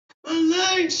my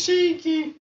legs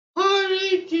shaking, heart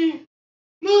aching,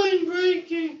 mind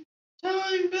breaking,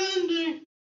 time bending,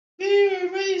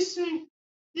 fear racing.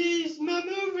 These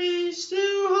memories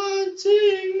still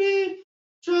haunting me.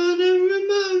 Trying to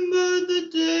remember the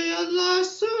day I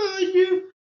last saw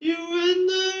you. You were in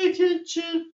the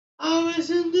kitchen, I was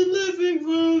in the living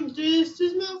room. This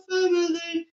is my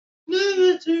family.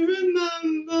 Never to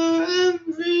remember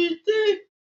everything.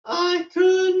 I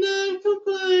could not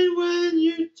complain when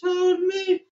you told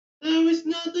me there was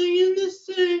nothing in the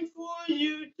sink for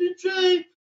you to drain.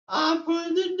 I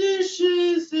put the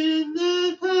dishes in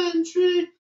the pantry.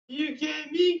 You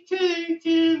gave me cake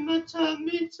in my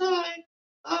tummy tight.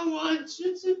 I want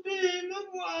you to be my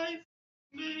wife.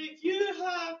 Make you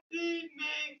happy,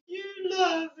 make you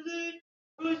lovely.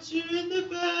 Put you in the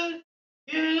bed,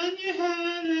 get on your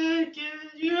head and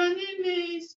get you on your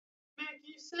knees. Make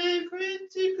you say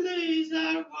pretty please.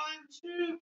 I want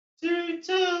you to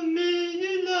tell me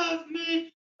you love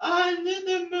me. Under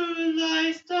the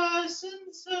moonlight, stars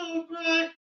and so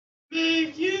bright.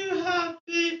 Make you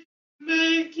happy,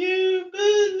 make you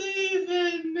believe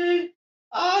in me.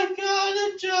 I got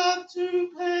a job to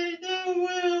pay the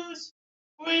bills,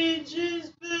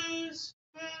 wages, bills,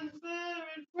 fanfare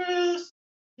and frills.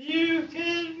 You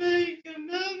can make a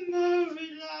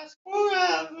memory last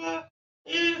forever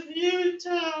if you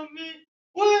tell me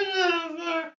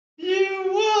whenever you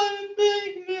want to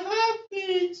make me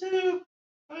happy too.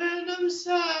 When I'm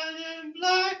sad and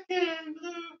black and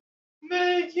blue,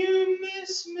 make you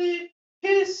miss me,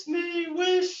 kiss me,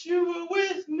 wish you were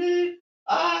with me.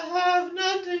 I have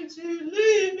nothing to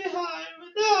leave behind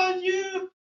without you.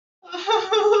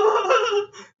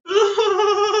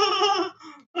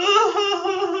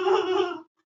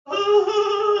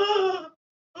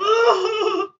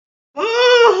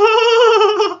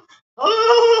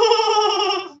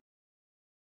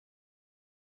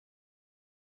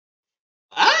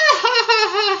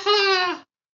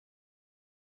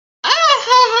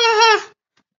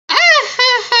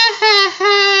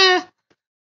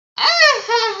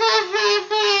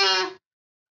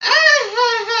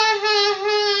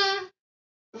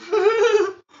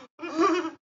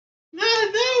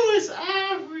 That was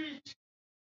average.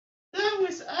 That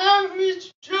was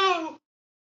average Joe.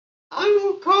 I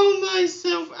will call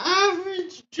myself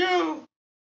Average Joe.